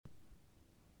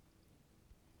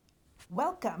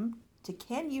Welcome to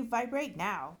Can You Vibrate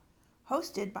Now,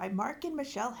 hosted by Mark and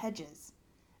Michelle Hedges.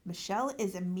 Michelle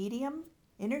is a medium,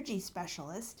 energy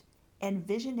specialist, and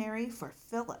visionary for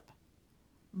Philip.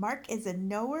 Mark is a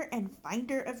knower and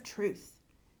finder of truth.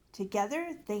 Together,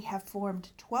 they have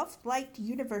formed 12th Light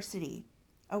University,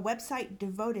 a website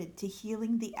devoted to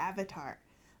healing the avatar.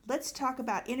 Let's talk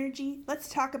about energy. Let's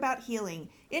talk about healing.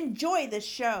 Enjoy the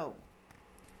show.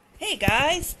 Hey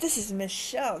guys, this is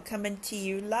Michelle coming to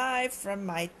you live from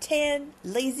my tan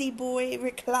Lazy Boy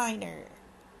recliner.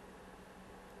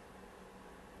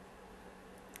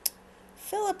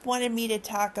 Philip wanted me to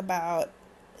talk about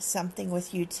something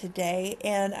with you today,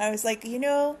 and I was like,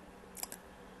 I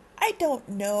don't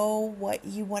know what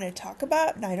you want to talk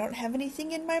about, and I don't have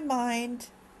anything in my mind.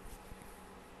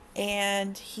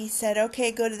 And he said,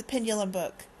 okay, go to the Pendulum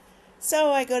Book.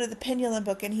 So I go to the Pendulum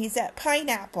Book, and he's at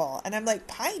pineapple, and I'm like,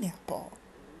 pineapple?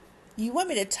 You want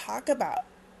me to talk about?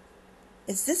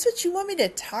 Is this what you want me to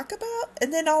talk about?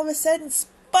 And then all of a sudden,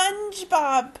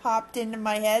 SpongeBob popped into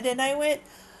my head, and I went,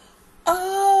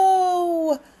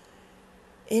 oh,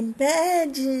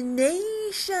 imagination.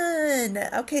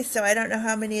 Okay, so I don't know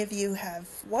how many of you have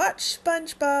watched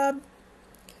SpongeBob,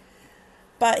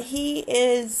 but he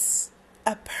is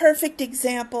a perfect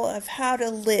example of how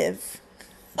to live.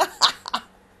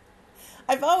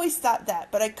 I've always thought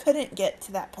that, but I couldn't get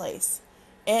to that place.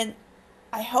 And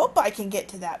I hope I can get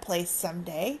to that place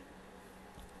someday.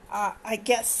 I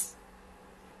guess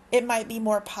it might be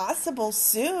more possible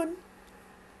soon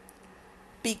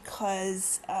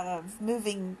because of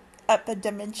moving up a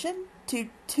dimension to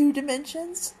 2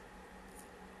 dimensions.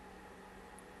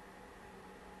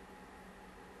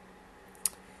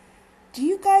 Do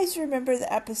you guys remember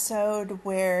the episode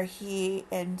where he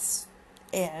and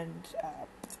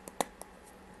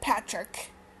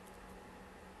Patrick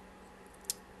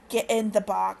get in the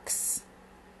box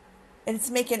and it's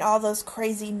making all those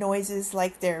crazy noises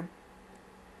like they're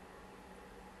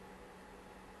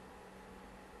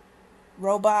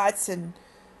robots, and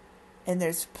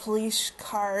there's police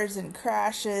cars and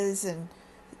crashes, and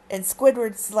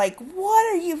Squidward's like,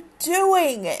 what are you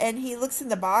doing? And he looks in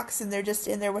the box and they're just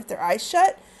in there with their eyes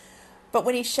shut, but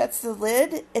when he shuts the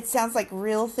lid it sounds like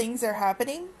real things are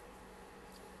happening.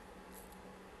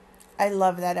 I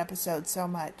love that episode so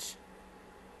much.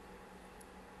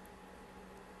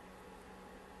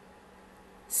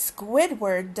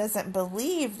 Squidward doesn't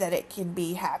believe that it can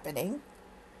be happening,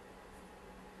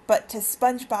 but to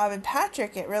SpongeBob and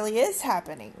Patrick it really is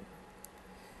happening.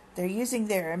 They're using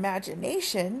their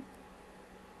imagination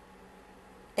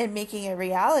and making a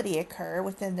reality occur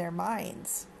within their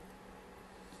minds.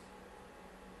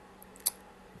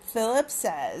 Philip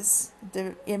says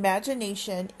the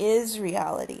imagination is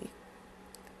reality.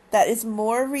 That is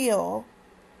more real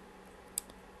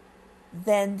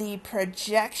than the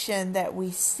projection that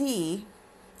we see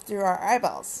through our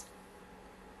eyeballs.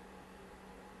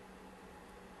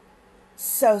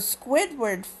 So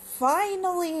Squidward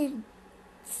finally,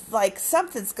 like,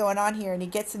 something's going on here, and he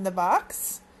gets in the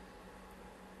box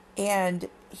and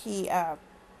he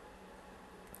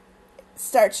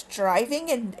starts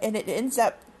driving, and it ends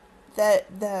up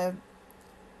that the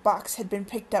box had been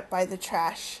picked up by the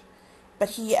trash, but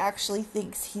he actually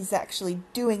thinks he's actually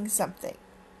doing something.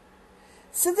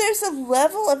 So there's a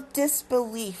level of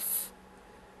disbelief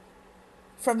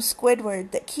from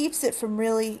Squidward that keeps it from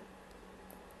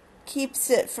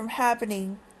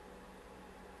happening,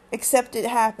 except it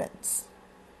happens.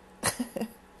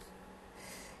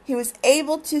 He was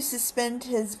able to suspend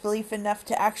his belief enough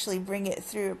to actually bring it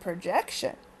through a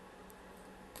projection.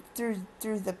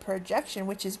 Through the projection,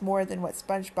 which is more than what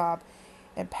SpongeBob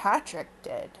and Patrick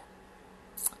did.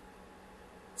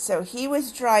 So he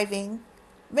was driving.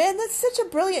 Man, that's such a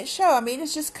brilliant show. I mean,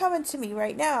 it's just coming to me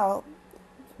right now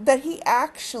that he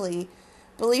actually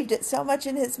believed it so much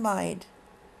in his mind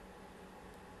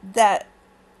that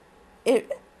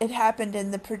it happened in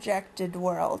the projected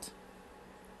world.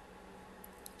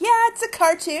 Yeah, it's a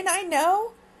cartoon, I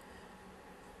know.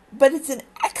 But it's an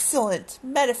excellent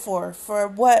metaphor for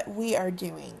what we are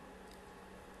doing.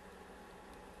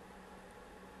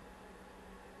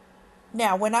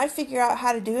 Now, when I figure out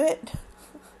how to do it,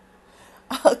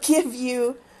 I'll give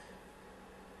you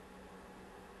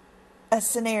a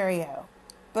scenario.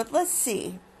 But let's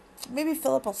see. Maybe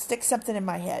Philip will stick something in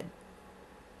my head.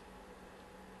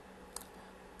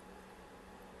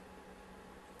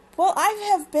 Well, I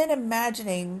have been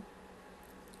imagining,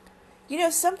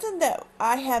 something that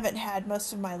I haven't had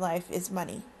most of my life is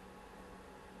money.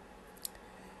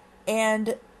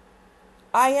 And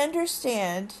I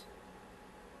understand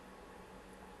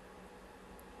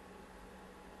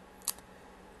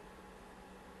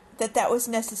that was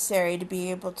necessary to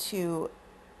be able to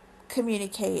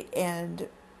communicate and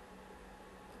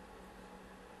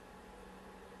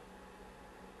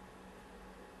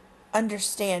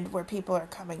understand where people are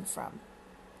coming from.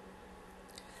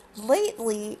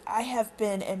 Lately, I have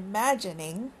been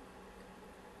imagining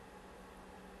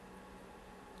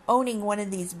owning one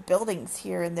of these buildings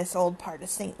here in this old part of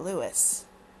St. Louis.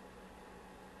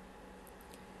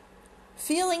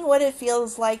 Feeling what it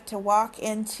feels like to walk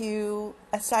into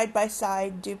a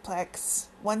side-by-side duplex.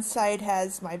 One side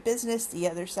has my business, the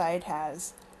other side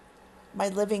has my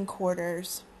living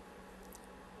quarters.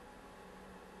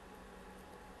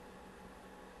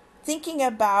 Thinking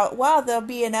about, wow, there'll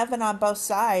be an oven on both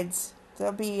sides.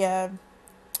 There'll be a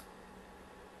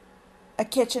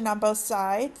kitchen on both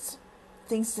sides.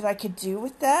 Things that I could do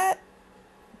with that.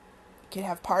 I could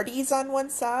have parties on one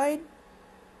side.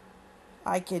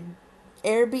 I could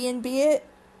Airbnb it.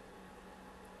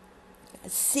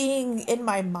 Seeing in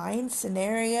my mind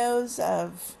scenarios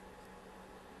of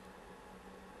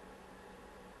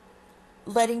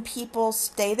letting people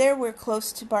stay there. We're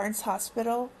close to Barnes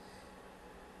Hospital.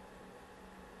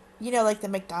 You know, like the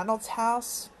McDonald's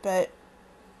house, but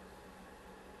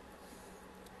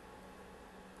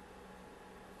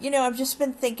you know, I've just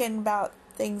been thinking about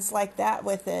things like that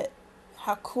with it.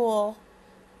 How cool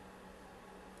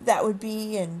that would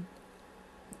be, and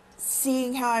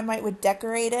seeing how I would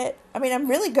decorate it. I mean, I'm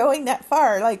really going that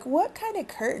far. Like, what kind of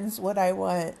curtains would I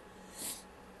want?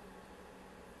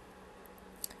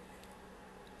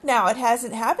 Now, it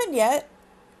hasn't happened yet,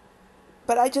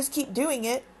 but I just keep doing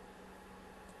it.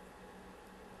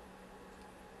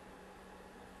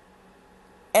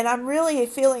 And I'm really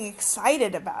feeling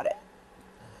excited about it.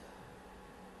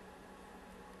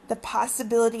 The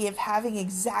possibility of having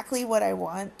exactly what I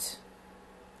want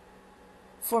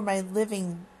for my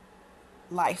living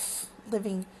life,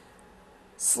 living,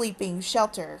 sleeping,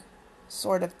 shelter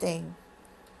sort of thing.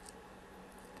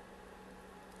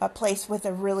 A place with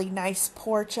a really nice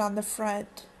porch on the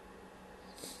front.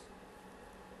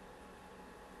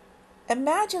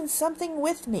 Imagine something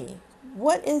with me.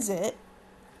 What is it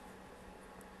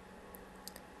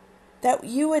that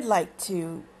you would like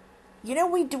to? You know,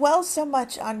 we dwell so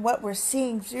much on what we're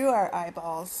seeing through our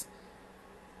eyeballs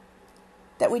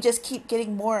that we just keep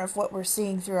getting more of what we're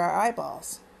seeing through our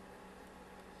eyeballs.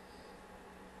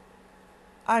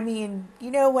 I mean,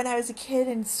 you know, when I was a kid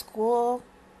in school,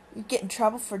 you'd get in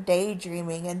trouble for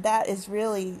daydreaming, and that is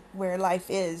really where life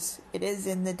is. It is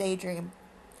in the daydream.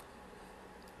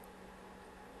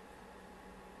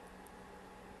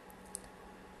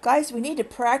 Guys, we need to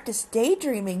practice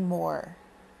daydreaming more.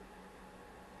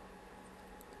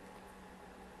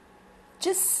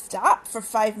 Just stop for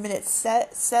 5 minutes.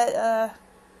 Set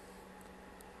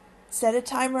a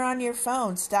timer on your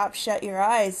phone. Stop, shut your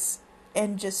eyes,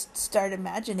 and just start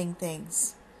imagining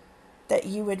things that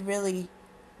you would really,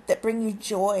 that bring you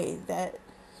joy, that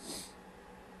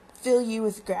fill you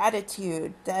with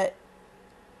gratitude, that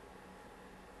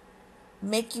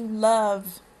make you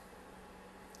love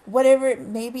whatever.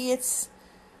 Maybe it's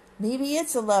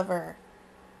a lover.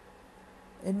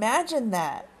 Imagine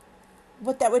that.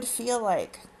 What that would feel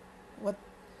like,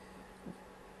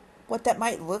 what that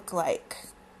might look like.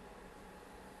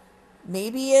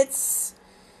 Maybe it's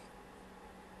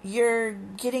you're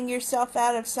getting yourself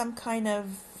out of some kind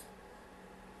of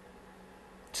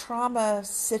trauma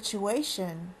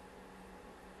situation.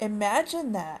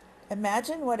 Imagine that.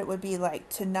 Imagine what it would be like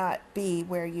to not be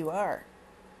where you are.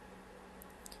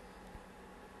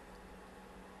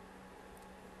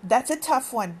 That's a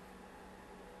tough one.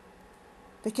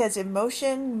 Because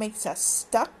emotion makes us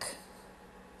stuck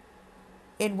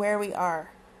in where we are.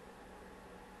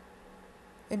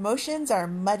 Emotions are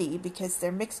muddy because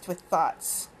they're mixed with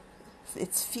thoughts.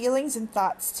 It's feelings and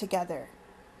thoughts together.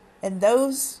 And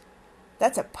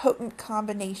that's a potent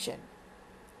combination.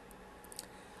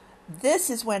 This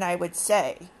is when I would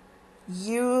say,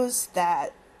 use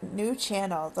that new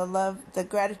channel, the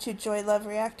Gratitude, Joy, Love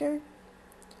Reactor.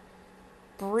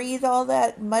 Breathe all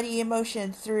that muddy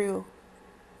emotion through.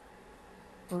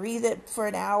 Breathe it for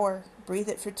an hour. Breathe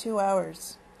it for 2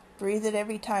 hours. Breathe it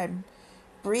every time.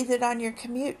 Breathe it on your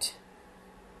commute,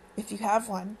 if you have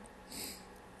one.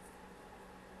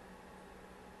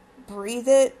 Breathe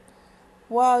it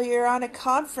while you're on a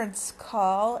conference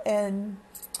call and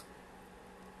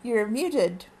you're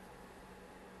muted.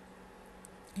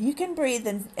 You can breathe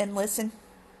and listen.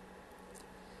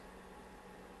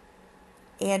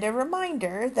 And a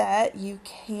reminder that you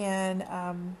can...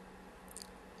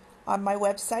 on my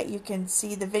website, you can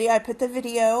see the video. I put the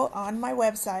video on my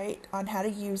website on how to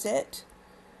use it.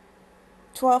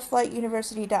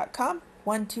 12flightuniversity.com,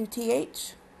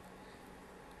 12th.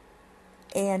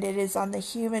 and it is on the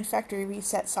Human Factory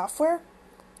Reset software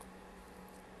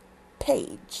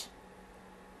page.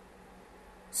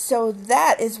 So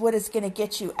that is what is going to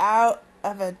get you out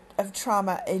of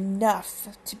trauma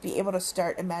enough to be able to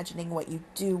start imagining what you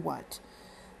do want.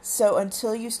 So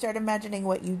until you start imagining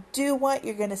what you do want,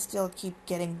 you're going to still keep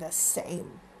getting the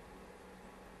same.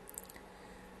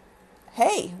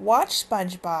 Hey, watch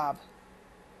SpongeBob.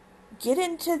 Get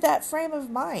into that frame of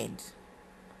mind.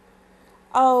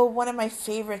 Oh, one of my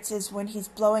favorites is when he's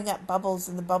blowing up bubbles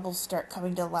and the bubbles start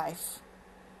coming to life.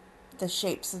 The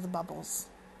shapes of the bubbles.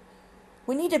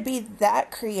 We need to be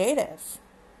that creative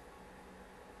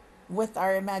with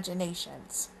our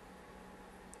imaginations.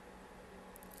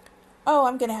 Oh,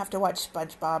 I'm going to have to watch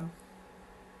SpongeBob.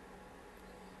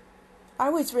 I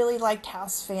always really liked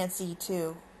House Fancy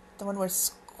too. The one where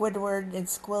Squidward and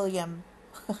Squilliam.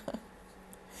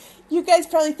 You guys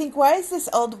probably think, why is this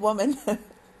old woman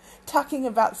talking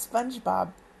about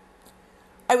SpongeBob?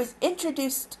 I was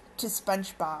introduced to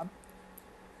SpongeBob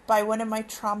by one of my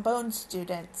trombone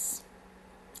students.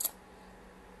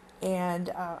 And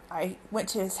I went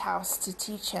to his house to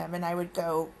teach him, and I would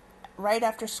go right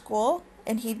after school,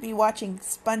 and he'd be watching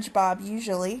SpongeBob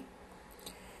usually.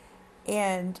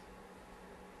 And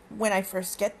when I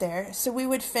first get there, so we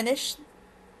would finish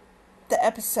the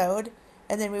episode,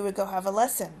 and then we would go have a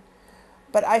lesson.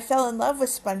 But I fell in love with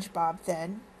SpongeBob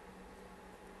then.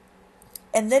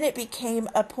 And then it became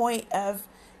a point of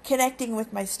connecting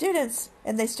with my students,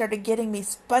 and they started getting me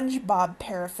SpongeBob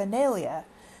paraphernalia.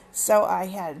 So I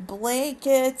had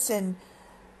blankets and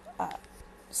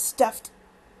stuffed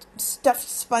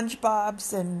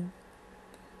SpongeBobs and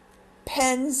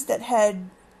pens that had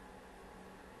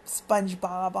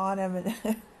SpongeBob on them,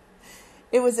 and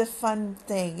it was a fun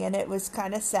thing. And it was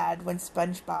kind of sad when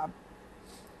SpongeBob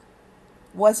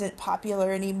wasn't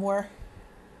popular anymore.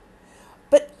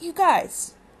 But you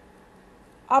guys,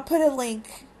 I'll put a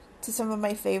link to some of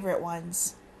my favorite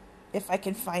ones if I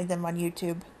can find them on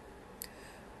YouTube.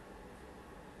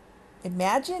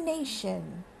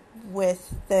 Imagination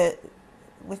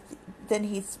then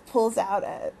he pulls out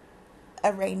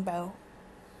a rainbow.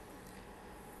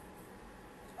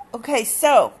 Okay,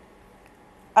 so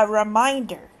a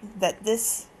reminder that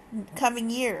this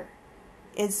coming year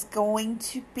is going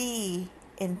to be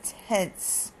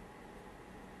intense.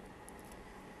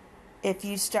 If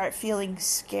you start feeling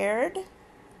scared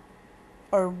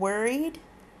or worried,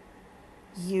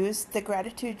 use the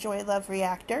Gratitude, Joy, Love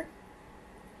Reactor.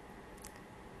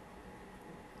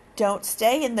 Don't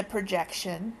stay in the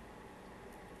projection.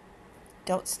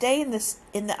 Don't stay in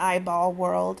the eyeball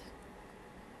world.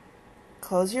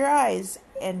 Close your eyes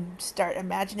and start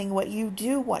imagining what you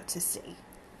do want to see.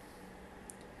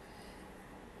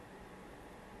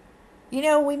 You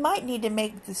know, we might need to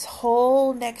make this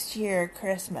whole next year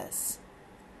Christmas.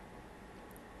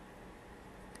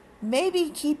 Maybe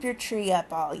keep your tree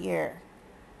up all year.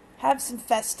 Have some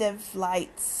festive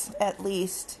lights at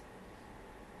least.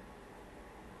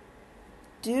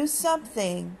 Do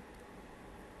something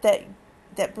that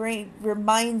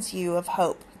reminds you of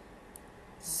hope.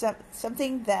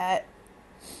 Something that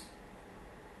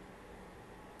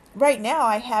right now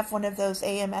I have one of those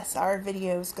AMSR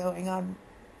videos going on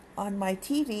my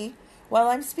TV while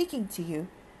I'm speaking to you.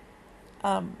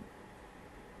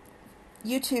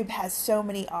 YouTube has so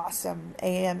many awesome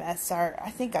AMSR, I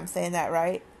think I'm saying that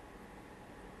right,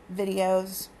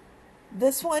 videos.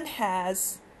 This one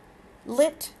has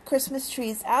lit Christmas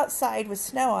trees outside with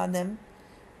snow on them.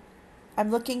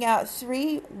 I'm looking out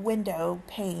 3 window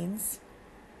panes,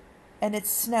 and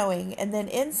it's snowing. And then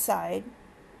inside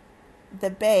the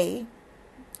bay,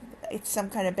 it's some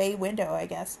kind of bay window, I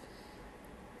guess,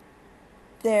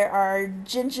 there are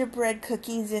gingerbread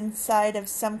cookies inside of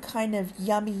some kind of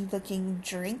yummy looking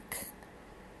drink,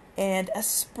 and a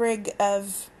sprig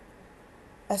of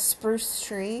a spruce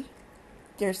tree.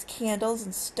 There's candles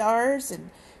and stars and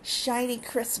shiny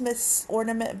Christmas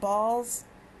ornament balls.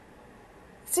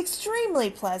 It's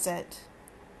extremely pleasant.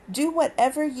 Do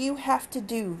whatever you have to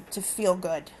do to feel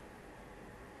good.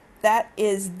 That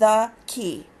is the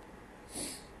key.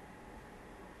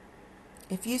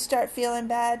 If you start feeling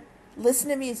bad, listen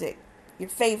to music, your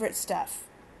favorite stuff.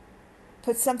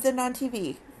 Put something on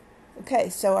TV. Okay,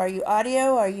 so are you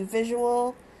audio? Are you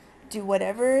visual? Do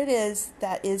whatever it is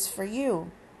that is for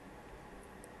you.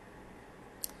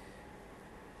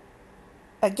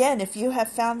 Again, if you have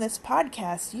found this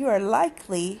podcast, you are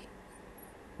likely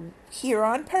here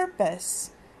on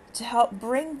purpose to help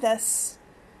bring this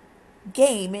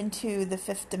game into the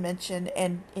 5th dimension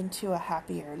and into a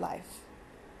happier life.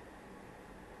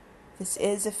 This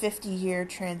is a 50-year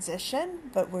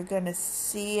transition, but we're going to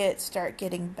see it start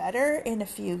getting better in a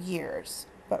few years.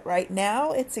 But right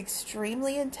now, it's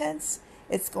extremely intense.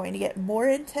 It's going to get more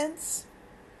intense.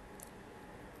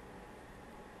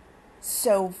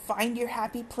 So find your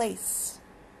happy place.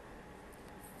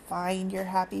 Find your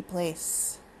happy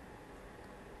place.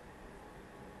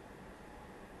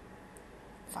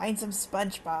 Find some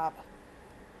SpongeBob.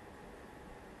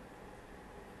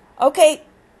 Okay,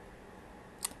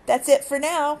 that's it for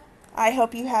now. I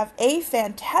hope you have a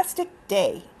fantastic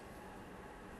day.